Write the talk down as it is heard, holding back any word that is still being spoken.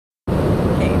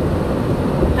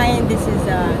This is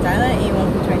Zyla, and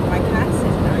welcome to my podcast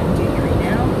that I'm doing right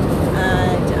now.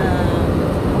 And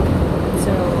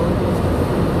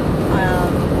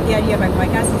the idea of my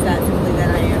podcast is that simply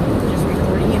that I am just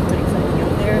recording and putting something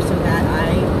out there so that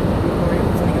I record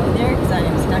and put something out there because I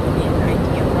am stuck in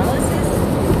idea paralysis.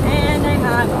 And I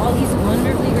have all these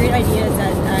wonderfully great ideas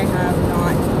that I have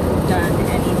not done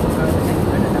anything about any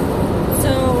one of them.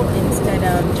 So instead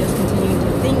of just continuing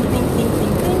to think,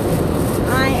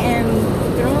 I am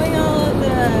throwing all of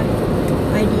the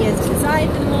ideas to the side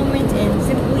for the moment and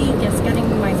simply just getting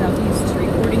myself used to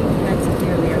recording because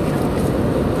clearly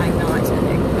I'm not a sort of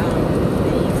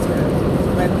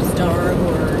web star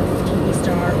or TV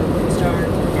star or movie star,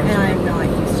 and I'm not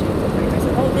used to putting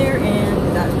myself out there,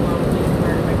 and that's probably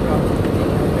part of my problem with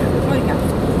the podcast.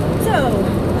 So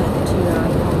to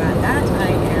combat that,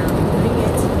 I am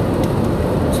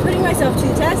putting myself to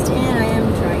the test, and I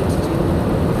am trying to do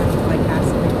a podcast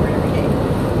and record every day.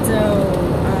 So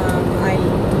I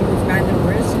use random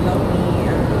words to help me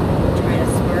try to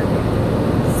spark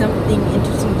something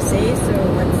interesting to say. So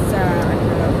let's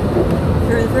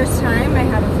for the first time, I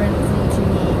have a friend listening to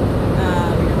me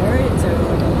record, so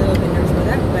I'm a little bit nervous about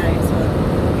that, but I still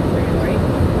get very annoyed.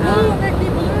 Make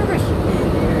people nervous. And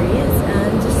there he is.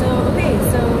 And so okay,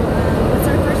 so what's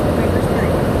my first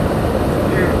word?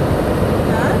 Here.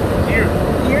 Huh? Here.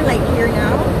 Here, like here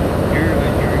now? Here,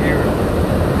 like you're here.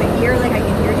 Like here, like I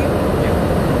can hear you?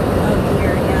 Yeah. Oh,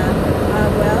 here, yeah.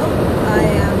 Well, I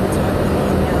am talking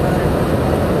in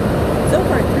so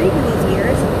far 3 people's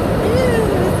ears.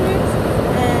 Listeners.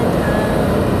 And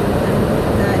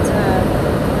that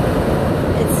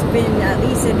it's been at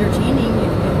least entertaining,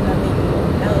 if nothing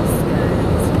else,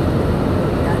 because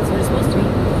that's what it's supposed to be.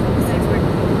 This next word.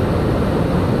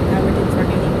 That word didn't spark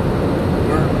anything.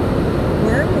 Worm.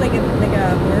 Worm? Like a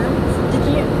worm?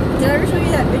 Did I ever show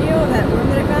you that video of that worm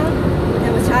that I found?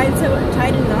 That was tied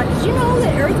in a knot? Did you know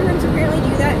that earthworms apparently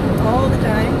do that all the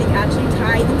time? They actually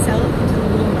tie themselves into the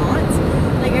little knots.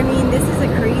 Like, I mean, this is a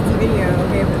crazy video,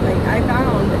 okay, but like I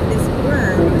found this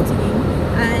worm I was digging,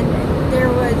 and it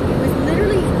was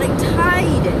literally like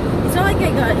tied. It's not like I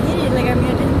got hit, like I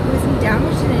mean it wasn't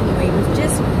damaged in any way. It was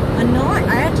just a knot.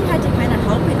 I actually had to kind of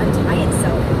help it untie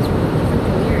itself. It was really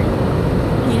freaking weird.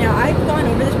 You know, I've gone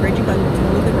over this bridge and gone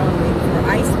totally the wrong way before.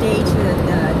 I stay to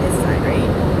this side, right?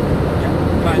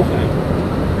 My side.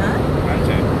 Huh? My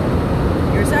side.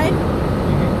 Your side?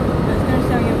 Mm-hmm. I was gonna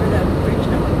tell you over the bridge,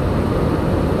 no?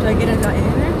 Do I get it in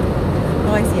there?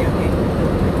 Oh, I see it, okay.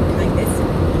 Like this?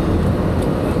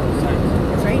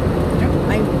 That's right?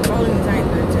 I'm following the signs,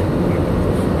 but it's weird.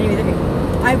 Anyways, okay.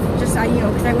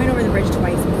 Because I went over the bridge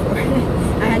twice before.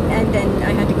 And then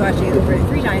I had to go actually over it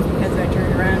 3 times because I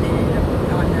turned around and ended up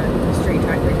on the straight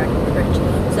track right back to the bridge.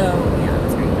 So, yeah, that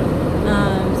was great.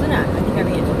 So now, I think I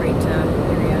made it to the right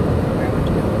area where I want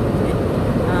to go.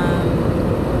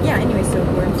 Yeah, anyway, so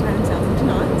worms tie themselves into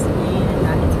knots, and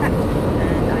that is fact.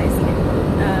 And I have seen it.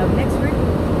 Next word?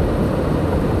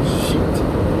 Sheet.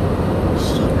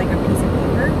 Sheet, like a piece of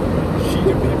paper. Sheet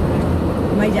of paper.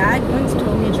 My dad once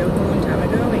told me a joke a long time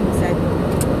ago, and he said,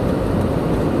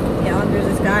 there's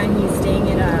this guy and he's staying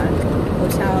in a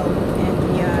hotel, and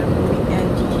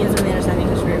he doesn't really understand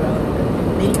English very well.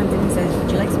 The lady comes in and says,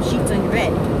 "Would you like some sheets on your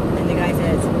bed?" And the guy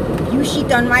says, "If you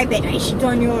sheet on my bed, I sheet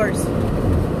on yours." That's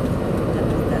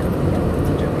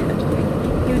a joke I had to make.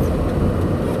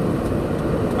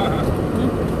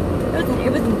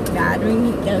 It wasn't bad. I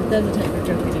mean, that was the type of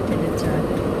joke that he tended to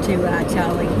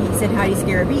tell. Like, he said, "How do you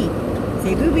scare a bee?"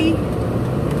 Say, "Booby."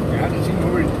 How does he know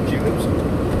where she lives?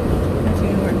 How do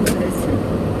you know where it is?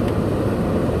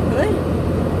 What?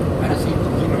 How does he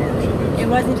know where she lives? It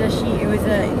wasn't just she. It was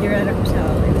they're at a hotel.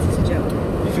 It was just a joke.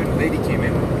 You said the lady came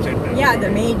in and said that. Yeah, the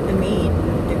maid, the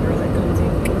girl that comes in.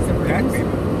 Was a Pack rooms. paper.